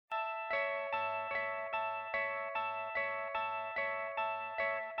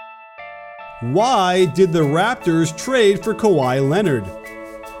Why did the Raptors trade for Kawhi Leonard?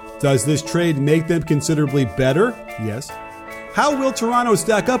 Does this trade make them considerably better? Yes. How will Toronto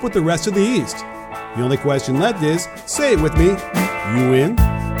stack up with the rest of the East? The only question left is, say it with me, you win.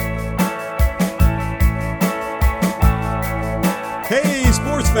 Hey,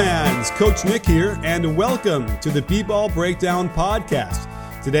 sports fans, Coach Nick here, and welcome to the B-Ball Breakdown Podcast.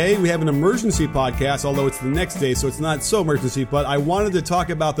 Today, we have an emergency podcast, although it's the next day, so it's not so emergency, but I wanted to talk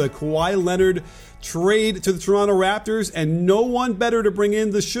about the Kawhi Leonard trade to the Toronto Raptors, and no one better to bring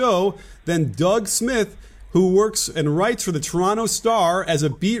in the show than Doug Smith, who works and writes for the Toronto Star as a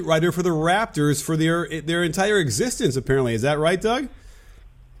beat writer for the Raptors for their entire existence, apparently. Is that right, Doug?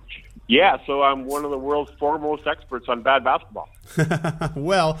 Yeah, so I'm one of the world's foremost experts on bad basketball.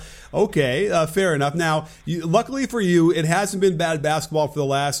 Well, okay, fair enough. Now, luckily for you, it hasn't been bad basketball for the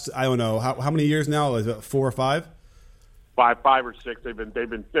last, I don't know, how many years now? Is it 4 or 5? Five or six. They've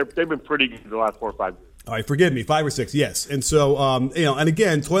been pretty good the last 4 or 5 years. All right, forgive me, 5 or 6, yes. And so, and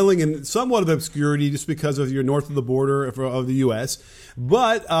again, toiling in somewhat of obscurity just because of you're north of the border of the U.S.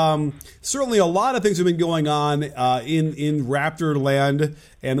 But certainly a lot of things have been going on in Raptor land.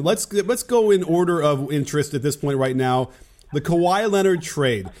 And let's go in order of interest at this point right now. The Kawhi Leonard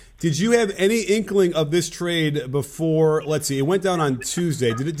trade. Did you have any inkling of this trade before? Let's see, it went down on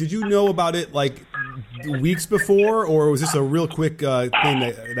Tuesday. Did you know about it like weeks before, or was this a real quick thing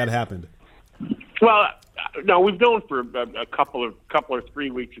that happened? Well, no, we've known for a couple or 3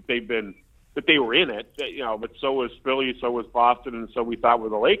 weeks that they were in it. But so was Philly, so was Boston, and so we thought were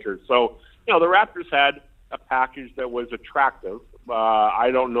the Lakers. So the Raptors had a package that was attractive.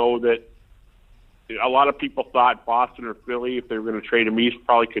 I don't know that. A lot of people thought Boston or Philly, if they were going to trade them east,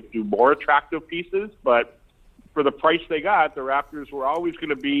 probably could do more attractive pieces. But for the price they got, the Raptors were always going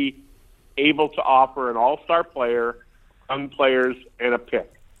to be able to offer an all-star player, young players, and a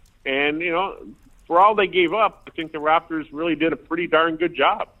pick. And, for all they gave up, I think the Raptors really did a pretty darn good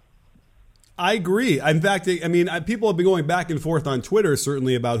job. I agree. In fact, people have been going back and forth on Twitter,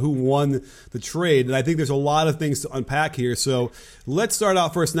 certainly, about who won the trade. And I think there's a lot of things to unpack here. So let's start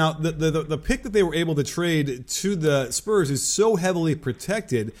out first. Now, the pick that they were able to trade to the Spurs is so heavily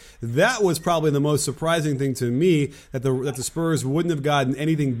protected. That was probably the most surprising thing to me, that the Spurs wouldn't have gotten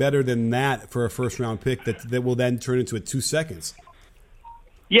anything better than that for a first-round pick that will then turn into a 2 seconds.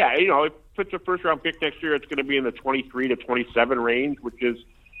 Yeah, if it's a first-round pick next year, it's going to be in the 23 to 27 range,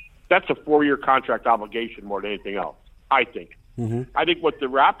 that's a 4-year contract obligation more than anything else, I think. Mm-hmm. I think what the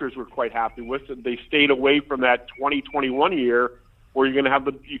Raptors were quite happy with, they stayed away from that 2021 year where you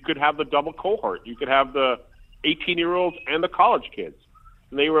could have the double cohort. You could have the 18-year-olds and the college kids.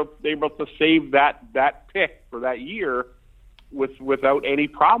 And they were able to save that pick for that year without any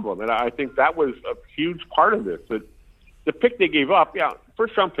problem. And I think that was a huge part of this. That the pick they gave up,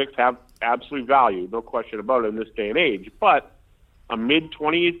 first-round picks have absolute value, no question about it in this day and age. But a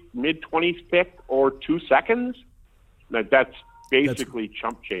mid-20s pick or 2 seconds, that's basically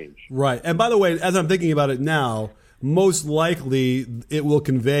chump change. Right. And by the way, as I'm thinking about it now, most likely it will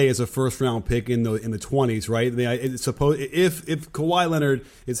convey as a first-round pick in the 20s, right? If Kawhi Leonard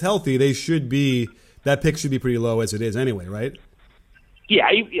is healthy, that pick should be pretty low as it is anyway, right?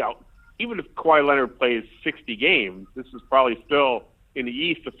 Yeah, even if Kawhi Leonard plays 60 games, this is probably still in the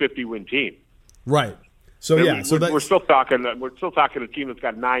East a 50-win team. Right. So we're still talking a team that's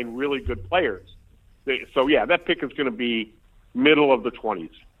got 9 really good players. So that pick is going to be middle of the 20s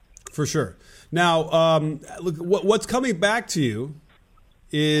for sure. Now, look, what's coming back to you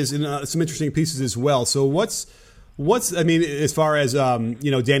is in some interesting pieces as well. So what's as far as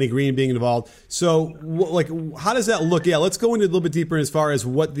Danny Green being involved. So how does that look? Yeah, let's go into a little bit deeper as far as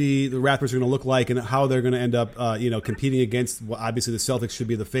what the Raptors are going to look like and how they're going to end up competing against. Well, obviously the Celtics should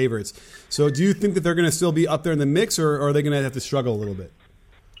be the favorites. So do you think that they're going to still be up there in the mix, or are they going to have to struggle a little bit?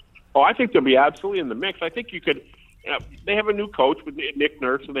 Oh, I think they'll be absolutely in the mix. I think you could. They have a new coach with Nick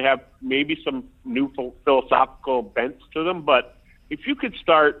Nurse, and they have maybe some new philosophical bents to them. But if you could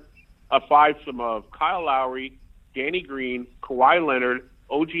start a fivesome of Kyle Lowry, Danny Green, Kawhi Leonard,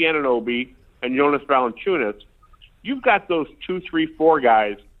 OG Anunoby, and Jonas Valanciunas, you've got those 2, 3, 4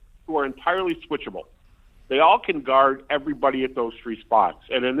 guys who are entirely switchable. They all can guard everybody at those 3 spots.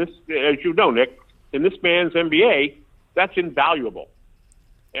 And in this, as you know, Nick, in this man's NBA, that's invaluable.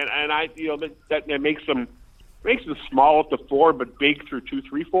 And that makes them small at the 4, but big through 2,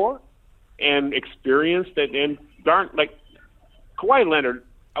 3, 4, and experienced and darn like Kawhi Leonard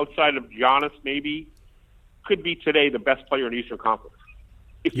outside of Giannis maybe could be today the best player in the Eastern Conference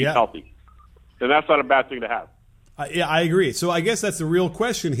if he's healthy. And that's not a bad thing to have. Yeah, I agree. So I guess that's the real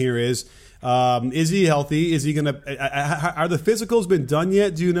question here is he healthy? Is he going to – are the physicals been done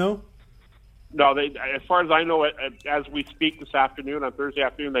yet? Do you know? No, they, as far as I know, as we speak this afternoon, on Thursday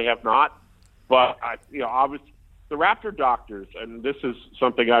afternoon, they have not. But, obviously, the Raptor doctors, and this is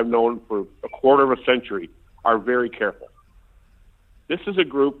something I've known for a quarter of a century, are very careful. This is a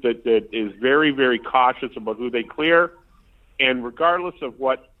group that is very, very cautious about who they clear, and regardless of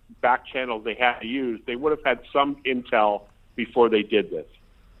what back channels they had to use, they would have had some intel before they did this.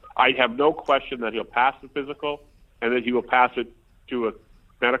 I have no question that he'll pass the physical and that he will pass it to a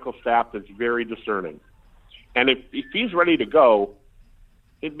medical staff that's very discerning. And if he's ready to go,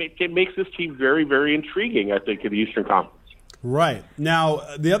 it makes this team very, very intriguing, I think, in the Eastern Conference. Right. Now,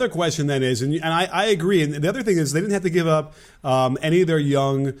 the other question then is, and I agree, and the other thing is they didn't have to give up any of their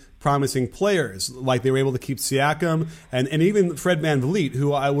young, promising players. Like they were able to keep Siakam and even Fred VanVleet,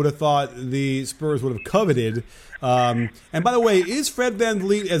 who I would have thought the Spurs would have coveted. And by the way, is Fred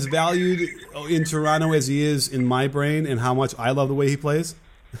VanVleet as valued in Toronto as he is in my brain, and how much I love the way he plays?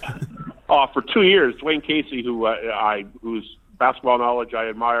 For 2 years, Dwayne Casey, whose basketball knowledge I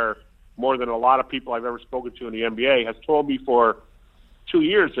admire more than a lot of people I've ever spoken to in the NBA, has told me for 2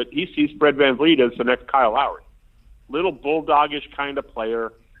 years that he sees Fred VanVleet as the next Kyle Lowry. Little bulldogish kind of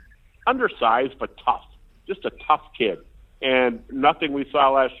player, undersized but tough, just a tough kid. And nothing we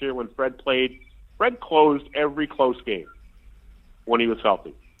saw last year when Fred played. Fred closed every close game when he was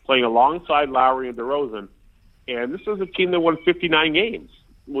healthy, playing alongside Lowry and DeRozan. And this was a team that won 59 games.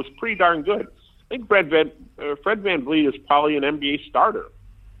 It was pretty darn good. I think Fred VanVleet is probably an NBA starter.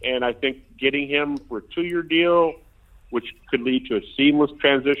 And I think getting him for a 2-year deal, which could lead to a seamless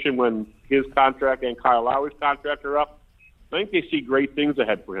transition when his contract and Kyle Lowry's contract are up, I think they see great things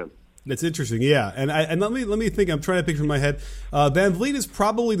ahead for him. That's interesting, yeah. And let me think. I'm trying to picture in my head. VanVleet is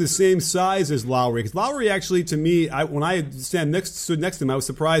probably the same size as Lowry. Because Lowry actually, to me, when I stood next to him, I was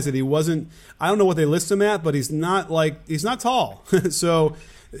surprised that he wasn't. I don't know what they list him at, but he's not tall. So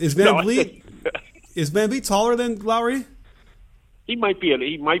is VanVleet taller than Lowry? He might be an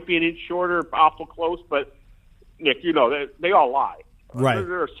inch shorter, awful close, but Nick, they all lie. Right.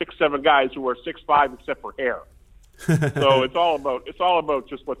 There are 6'7" guys who are 6'5" except for hair. So it's all about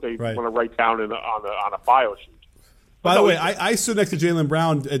just what they want to write down on a bio sheet. By the way, I stood next to Jaylen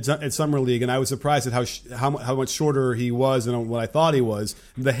Brown at Summer League, and I was surprised at how much shorter he was than what I thought he was.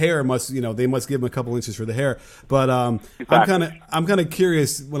 The hair they must give him a couple inches for the hair. But exactly. I'm kind of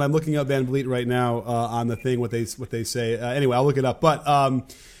curious when I'm looking up VanVleet right now on the thing what they say. Anyway, I'll look it up. But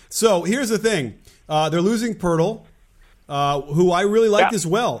so here's the thing: they're losing Pirtle, who I really liked as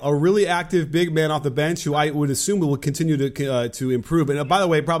well, a really active big man off the bench, who I would assume will continue to improve. And by the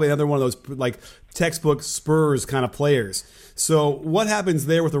way, probably another one of those like textbook Spurs kind of players. So what happens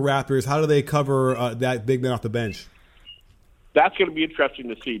there with the Raptors? How do they cover that big man off the bench? That's going to be interesting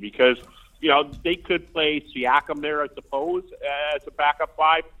to see because, they could play Siakam there, I suppose, as a backup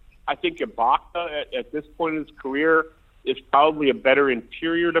five. I think Ibaka, at this point in his career, is probably a better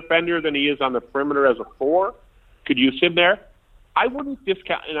interior defender than he is on the perimeter as a four. Could use him there. I wouldn't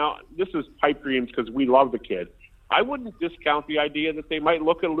discount, this is pipe dreams because we love the kid. I wouldn't discount the idea that they might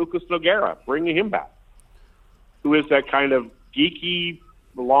look at Lucas Nogueira, bringing him back, who is that kind of geeky,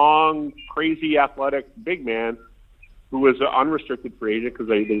 long, crazy, athletic big man who is an unrestricted free agent because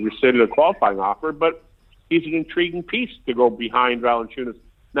they rescinded a qualifying offer, but he's an intriguing piece to go behind Valanciunas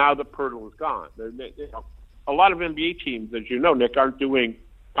now that Pirtle is gone. A lot of NBA teams, as you know, Nick, aren't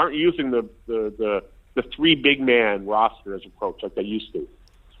using the three big man roster as approach like they used to.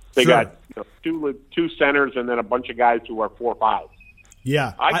 They got two centers and then a bunch of guys who are 4-5.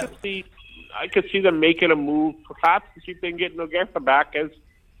 Yeah, I could see them making a move, perhaps to see if they can get Nogueira back as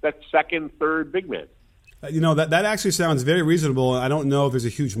that second, third big man. That actually sounds very reasonable. I don't know if there's a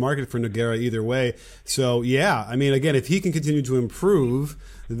huge market for Nogueira either way. So, yeah, I mean, again, if he can continue to improve,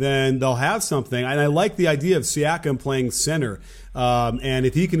 then they'll have something. And I like the idea of Siakam playing center. And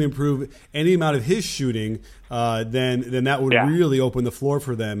if he can improve any amount of his shooting, then that would really open the floor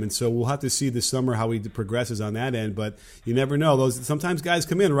for them. And so we'll have to see this summer how he progresses on that end. But you never know. Sometimes guys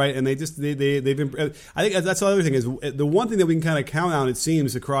come in, right, and they've been. I think that's the other thing is the one thing that we can kind of count on. It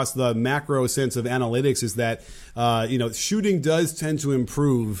seems across the macro sense of analytics is that shooting does tend to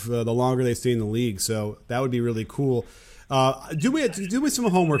improve the longer they stay in the league. So that would be really cool. Do me some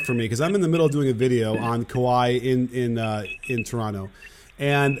homework for me because I'm in the middle of doing a video on Kawhi in Toronto,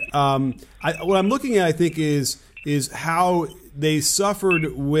 and what I'm looking at I think is how they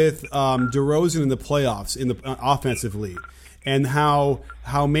suffered with DeRozan in the playoffs offensively, and how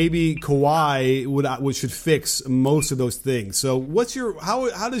maybe Kawhi should fix most of those things. So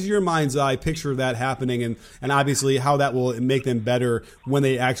how does your mind's eye picture that happening, and obviously how that will make them better when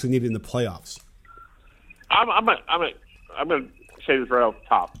they actually need it in the playoffs? I'm going to say this right off the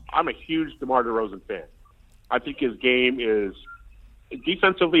top. I'm a huge DeMar DeRozan fan. I think his game is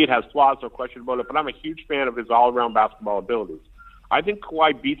defensively, it has flaws, no question about it, but I'm a huge fan of his all-around basketball abilities. I think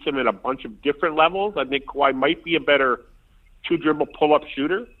Kawhi beats him at a bunch of different levels. I think Kawhi might be a better two-dribble pull-up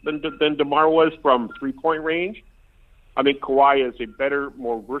shooter than DeMar was from three-point range. I think Kawhi is a better,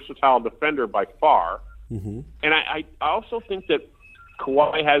 more versatile defender by far. Mm-hmm. And I also think that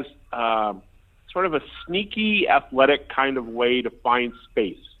Kawhi has sort of a sneaky, athletic kind of way to find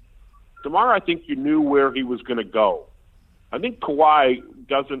space. DeMar, I think you knew where he was going to go. I think Kawhi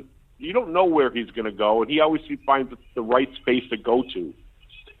doesn't. You don't know where he's going to go, and he always finds the right space to go to.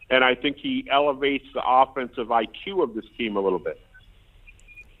 And I think he elevates the offensive IQ of this team a little bit.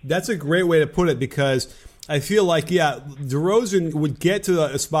 That's a great way to put it, because I feel like, DeRozan would get to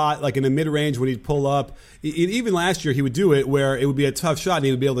a spot like in the mid-range when he'd pull up. Even last year, he would do it where it would be a tough shot and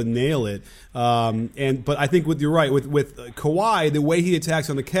he would be able to nail it. But I think you're right. With Kawhi, the way he attacks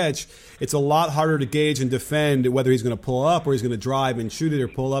on the catch, it's a lot harder to gauge and defend whether he's going to pull up or he's going to drive and shoot it or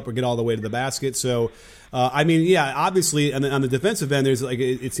pull up or get all the way to the basket. So, obviously, on the defensive end, there's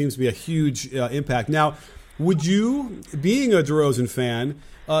it seems to be a huge impact. Now, would you, being a DeRozan fan,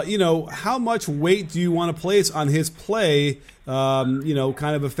 how much weight do you want to place on his play,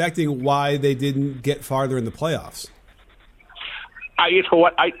 kind of affecting why they didn't get farther in the playoffs?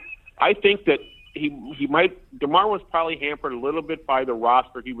 I think that he might. DeMar was probably hampered a little bit by the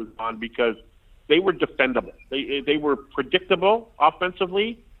roster he was on because they were defendable. They were predictable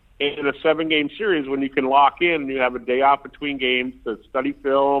offensively. In a 7-game series, when you can lock in, you have a day off between games to study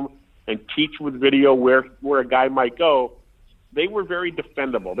film and teach with video where a guy might go. They were very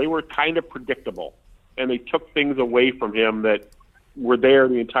defendable. They were kind of predictable, and they took things away from him that were there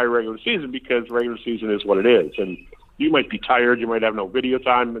the entire regular season, because regular season is what it is. And you might be tired. You might have no video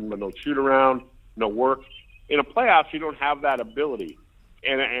time and no shoot around, no work. In a playoffs, you don't have that ability.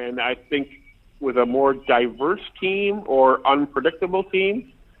 And I think with a more diverse team or unpredictable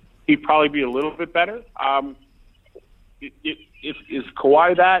team, he'd probably be a little bit better. Is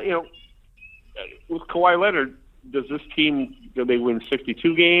Kawhi that? With Kawhi Leonard, does this team, do they win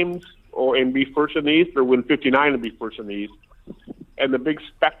 62 games and be first in the East, or win 59 and be first in the East? And the big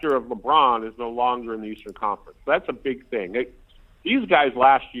specter of LeBron is no longer in the Eastern Conference. That's a big thing. These guys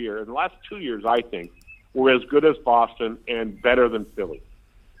last year, and the last 2 years, I think, were as good as Boston and better than Philly.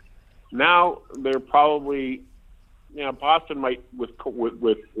 Now they're probably, Boston might, with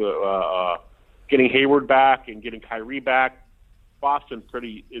getting Hayward back and getting Kyrie back, Boston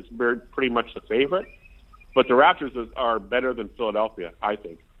is pretty much the favorite. But the Raptors are better than Philadelphia, I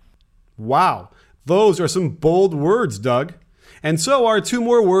think. Wow. Those are some bold words, Doug. And so are 2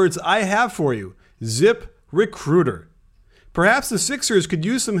 more words I have for you. ZipRecruiter. Perhaps the Sixers could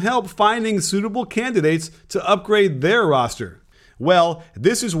use some help finding suitable candidates to upgrade their roster. Well,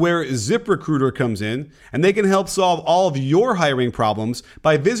 this is where ZipRecruiter comes in, and they can help solve all of your hiring problems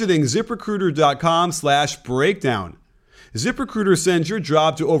by visiting ZipRecruiter.com/breakdown. ZipRecruiter sends your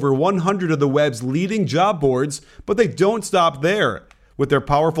job to over 100 of the web's leading job boards, but they don't stop there. With their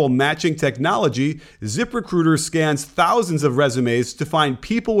powerful matching technology, ZipRecruiter scans thousands of resumes to find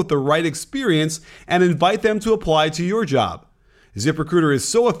people with the right experience and invite them to apply to your job. ZipRecruiter is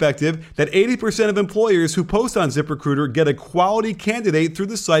so effective that 80% of employers who post on ZipRecruiter get a quality candidate through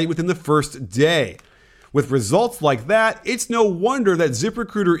the site within the first day. With results like that, it's no wonder that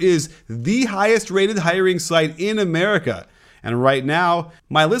ZipRecruiter is the highest rated hiring site in America. And right now,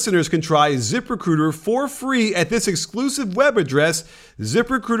 my listeners can try ZipRecruiter for free at this exclusive web address,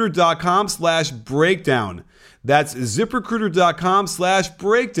 ZipRecruiter.com/breakdown. That's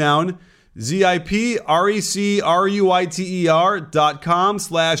ZipRecruiter.com/breakdown,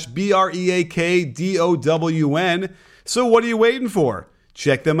 ZipRecruiter.com/BREAKDOWN. So what are you waiting for?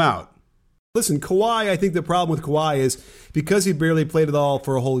 Check them out. Listen, Kawhi, I think the problem with Kawhi is because he barely played it all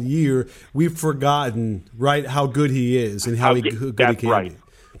for a whole year, we've forgotten, right, how good he is and how good he can right.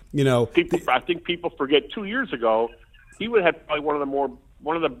 be. I think people forget 2 years ago, he would have probably one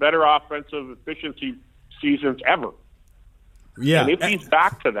of the better offensive efficiency seasons ever. Yeah. And if he's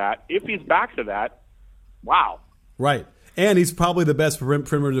back to that, wow. Right. And he's probably the best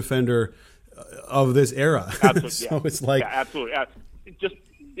perimeter defender of this era. Absolutely. So it's like, absolutely.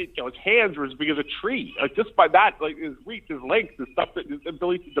 His hands were as big as a tree. Just by that, his reach, his length, his stuff, his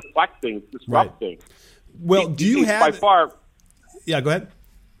ability to deflect things, disrupt things. Well, do you have by far? Yeah, go ahead.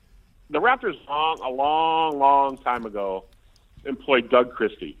 The Raptors, a long time ago, employed Doug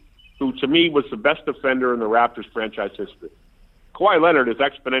Christie, who to me was the best defender in the Raptors franchise history. Kawhi Leonard is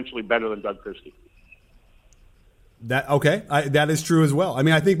exponentially better than Doug Christie. That is true as well. I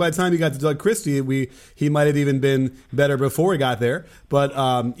mean, I think by the time he got to Doug Christie, he might have even been better before he got there. But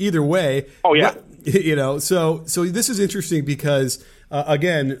either way, so this is interesting because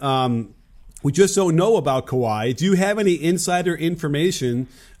again, we just don't know about Kawhi. Do you have any insider information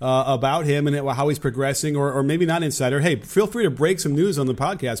about him and how he's progressing, or maybe not insider? Hey, feel free to break some news on the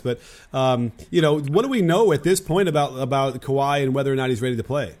podcast. But what do we know at this point about Kawhi and whether or not he's ready to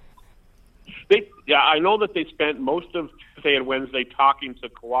play? I know that they spent most of Tuesday and Wednesday talking to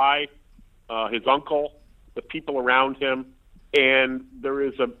Kawhi, his uncle, the people around him, and there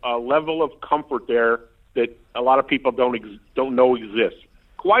is a level of comfort there that a lot of people don't know exists.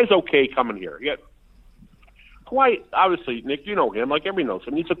 Kawhi's okay coming here. Yet Kawhi, obviously, Nick, you know him, like everybody knows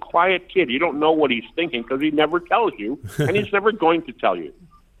him. He's a quiet kid. You don't know what he's thinking because he never tells you, and he's never going to tell you.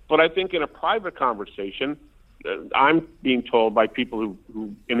 But I think in a private conversation, I'm being told by people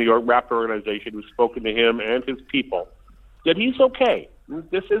who in the Raptor organization who've spoken to him and his people that he's okay.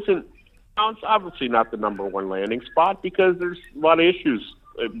 This isn't. It's obviously not the number one landing spot because there's a lot of issues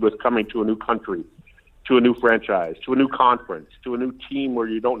with coming to a new country, to a new franchise, to a new conference, to a new team where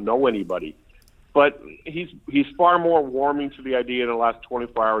you don't know anybody. But he's far more warming to the idea in the last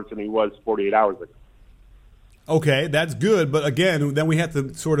 24 hours than he was 48 hours ago. Okay, that's good. But again, then we have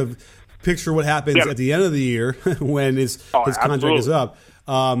to sort of picture what happens at the end of the year when his contract is up.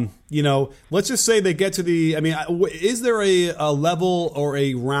 Let's just say they get to the. I mean, is there a level or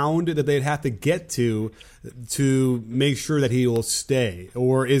a round that they'd have to get to make sure that he will stay,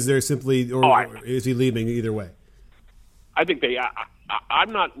 or is there simply, or is he leaving either way? I think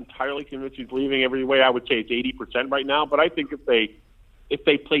I'm not entirely convinced he's leaving every way. I would say it's 80% right now, but I think if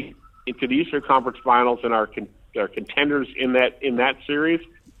they play into the Eastern Conference Finals and are contenders in that series,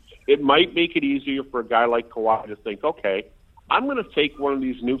 it might make it easier for a guy like Kawhi to think, okay, I'm going to take one of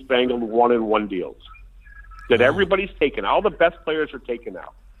these newfangled one-and-one deals that everybody's taken. All the best players are taken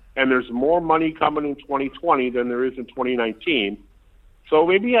out. And there's more money coming in 2020 than there is in 2019. So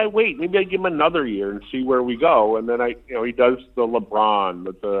maybe I wait. Maybe I give him another year and see where we go. And then he does the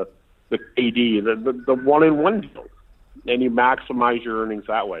LeBron, the KD, the one-and-one deals. And you maximize your earnings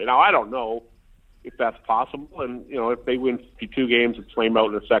that way. Now, I don't know if that's possible. And, if they win 52 games and flame out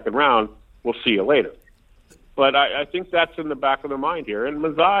in the second round, we'll see you later. But I think that's in the back of their mind here. And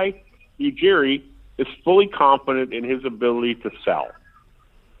Masai Ujiri is fully confident in his ability to sell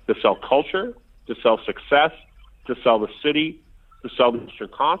culture, to sell success, to sell the city, to sell the Eastern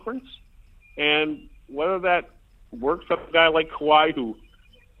Conference. And whether that works for a guy like Kawhi, who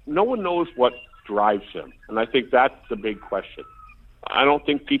no one knows what drives him. And I think that's the big question. I don't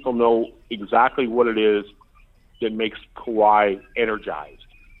think people know exactly what it is that makes Kawhi energized.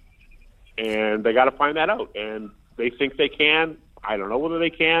 And they got to find that out. And they think they can. I don't know whether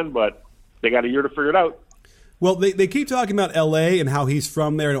they can, but they got a year to figure it out. Well, they keep talking about L.A. and how he's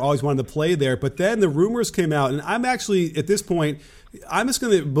from there and always wanted to play there. But then the rumors came out, and I'm actually, at this point, I'm just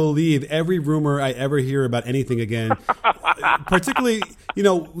going to believe every rumor I ever hear about anything again. Particularly,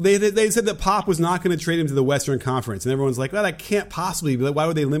 they said that Pop was not going to trade him to the Western Conference. And everyone's like, well, that can't possibly be. Why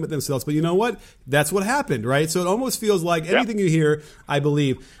would they limit themselves? But you know what? That's what happened, right? So it almost feels like anything you hear, I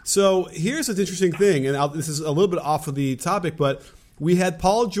believe. So here's an interesting thing, and this is a little bit off of the topic, but we had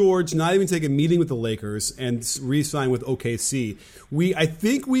Paul George not even take a meeting with the Lakers and re-sign with OKC. I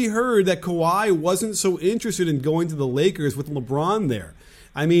think we heard that Kawhi wasn't so interested in going to the Lakers with LeBron there.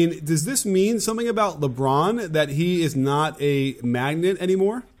 I mean, does this mean something about LeBron, that he is not a magnet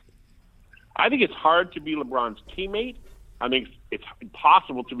anymore? I think it's hard to be LeBron's teammate. I think it's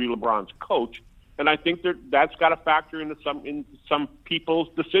impossible to be LeBron's coach. And I think that's got to factor into some people's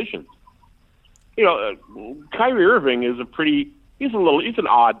decisions. Kyrie Irving is he's an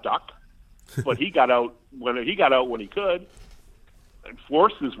odd duck, but he got out when he could and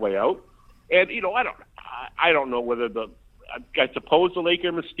forced his way out. And I don't know whether I suppose the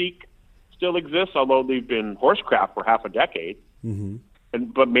Laker mystique still exists, although they've been horsecraft for half a decade. Mm-hmm.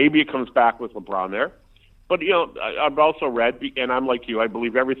 But maybe it comes back with LeBron there. But I've also read, and I'm like you, I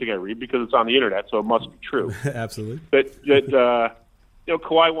believe everything I read because it's on the internet, so it must be true. Absolutely. That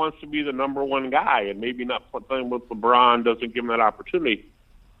Kawhi wants to be the number one guy, and maybe not playing with LeBron doesn't give him that opportunity.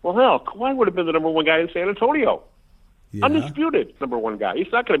 Well, hell, Kawhi would have been the number one guy in San Antonio. Yeah. Undisputed number one guy.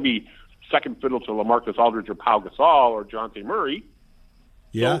 He's not going to be second fiddle to LaMarcus Aldridge or Pau Gasol or Dejounte Murray.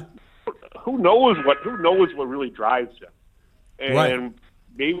 Yeah. So, who knows what really drives him? And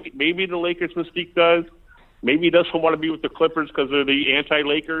right. maybe the Lakers mystique does. Maybe he doesn't want to be with the Clippers because they're the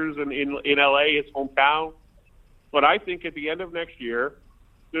anti-Lakers in L.A., his hometown. But I think at the end of next year,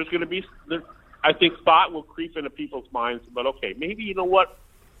 there's going to be, I think thought will creep into people's minds about, okay, maybe,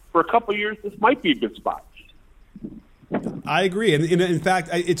 for a couple of years, this might be a good spot. I agree. And in fact,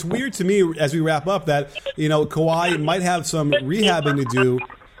 it's weird to me as we wrap up that, Kawhi might have some rehabbing to do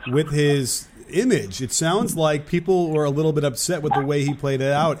with his image. It sounds like people were a little bit upset with the way he played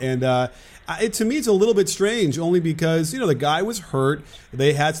it out. And to me, it's a little bit strange only because, the guy was hurt.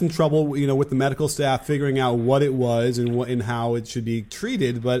 They had some trouble, with the medical staff figuring out what it was and how it should be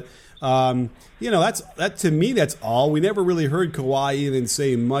treated. But, that to me, that's all. We never really heard Kawhi even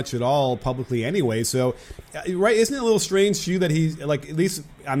say much at all publicly anyway. So, right, isn't it a little strange to you that he's, like, at least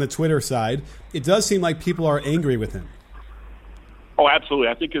on the Twitter side, it does seem like people are angry with him? Oh, absolutely.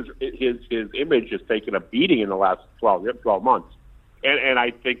 I think his image has taken a beating in the last 12 months. And I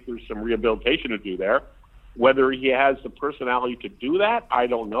think there's some rehabilitation to do there. Whether he has the personality to do that, I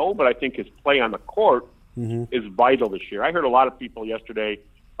don't know. But I think his play on the court is vital this year. I heard a lot of people yesterday,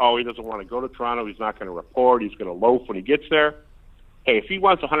 he doesn't want to go to Toronto. He's not going to report. He's going to loaf when he gets there. Hey, if he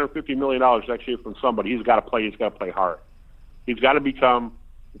wants $150 million next year from somebody, he's got to play. He's got to play hard. He's got to become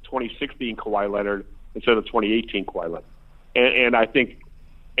the 2016 Kawhi Leonard instead of 2018 Kawhi Leonard. And I think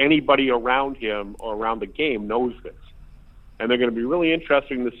anybody around him or around the game knows this. And they're going to be really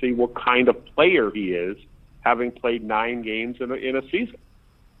interesting to see what kind of player he is, having played 9 games in a season.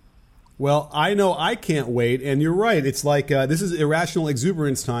 Well, I know I can't wait, and you're right. It's like this is irrational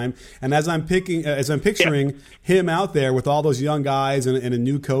exuberance time, and as I'm picturing him out there with all those young guys and a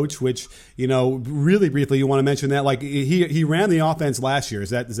new coach, which really briefly, you want to mention that, like he ran the offense last year. Is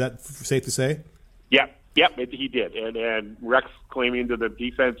that safe to say? Yep, he did, and Rex claiming to the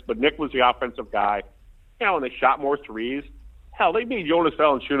defense, but Nick was the offensive guy. And they shot more threes. Hell, they made Jonas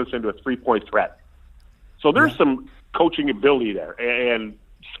Valanciunas into a 3-point threat. So there's some coaching ability there and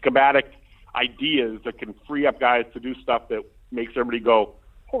schematic ideas that can free up guys to do stuff that makes everybody go,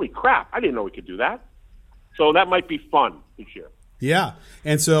 holy crap, I didn't know we could do that. So that might be fun this year. Yeah,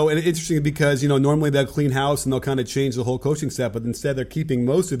 and interesting because normally they'll clean house and they'll kind of change the whole coaching staff, but instead they're keeping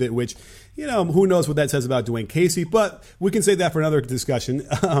most of it, which who knows what that says about Dwayne Casey, but we can save that for another discussion.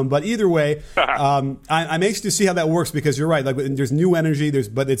 But either way, I'm anxious to see how that works because you're right. Like there's new energy, there's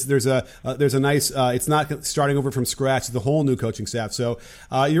a nice. It's not starting over from scratch. It's the whole new coaching staff. So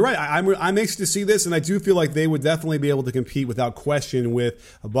you're right. I'm anxious to see this, and I do feel like they would definitely be able to compete without question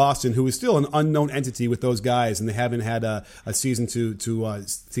with Boston, who is still an unknown entity with those guys, and they haven't had a season to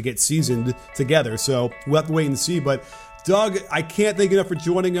get seasoned together. So we'll have to wait and see. But Doug, I can't thank you enough for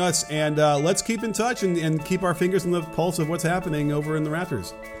joining us, and let's keep in touch and keep our fingers on the pulse of what's happening over in the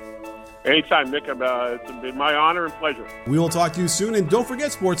Raptors. Anytime, Nick. It's been my honor and pleasure. We will talk to you soon, and don't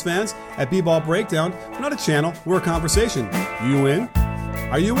forget, sports fans, at B-Ball Breakdown, we're not a channel, we're a conversation. You in?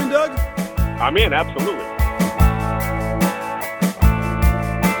 Are you in, Doug? I'm in, absolutely.